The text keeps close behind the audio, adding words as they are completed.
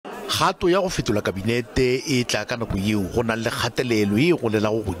Kgato ya go fetola kabinete e tla ka nako yeo go na le kgatelelo e go lela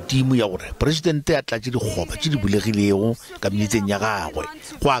go godimo ya gore presidente a tlatše dikgoba tše di bulegilego kabineteng ya gagwe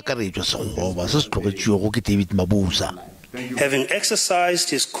go akaretšwa sekgoba se se tlogetšwego ke David Mabuza. Having exercised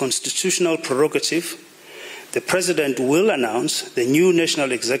his constitutional prerogative, the President will announce the new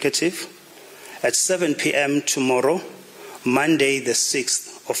National Executive at 7 p.m. tomorrow, Monday the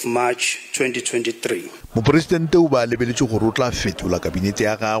 6th of March 2023. Mopresidente o ba lebeletše gore o tla fetola kabinete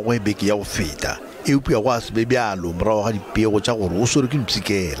ya gagwe beke ya go feta e upea go a se be bjalo morago ga dipego tša gore o swere ke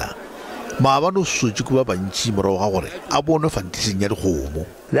mpshikela maabane o sotše ke ba bantši morago ga gore a bone fantiseng ya dikgomo.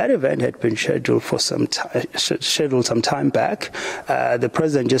 That event had been scheduled for some time back. The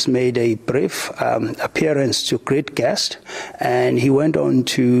President just made a brief appearance to great guest, and he went on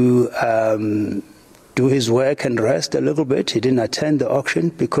to do his work and rest a little bit. He didn't attend the auction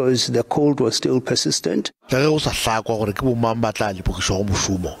because the cold was still persistent. Ka ge go sa hlakwa gore ke bomang ba tla lepogišwa go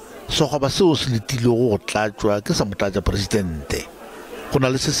mošomo sekgoba seo se letilego go tlatšwa ke sa motlatša presidente. Go na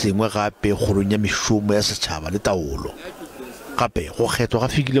le se sengwe gape kgorong ya mešomo ya setšhaba le taolo gape go kgethwa ga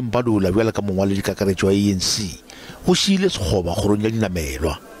fikile mpadola bjala ka mongwaledi kakaretšo wa ANC go šiile sekgoba kgorong ya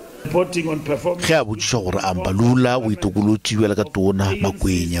dinamelwa ge a botšiša gore a mpalula o itokolotše bjala ka tona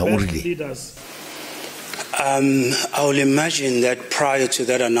Magwenya o rile I will imagine that prior to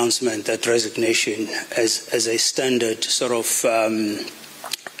that announcement, that resignation as a standard sort of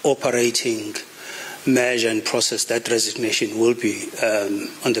operating measure and process, that resignation will be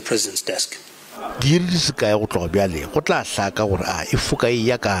on the President's desk. Di rile se kae go tloga bjale go tla hlaka gore a e foka e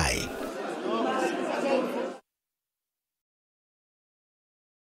ya kae.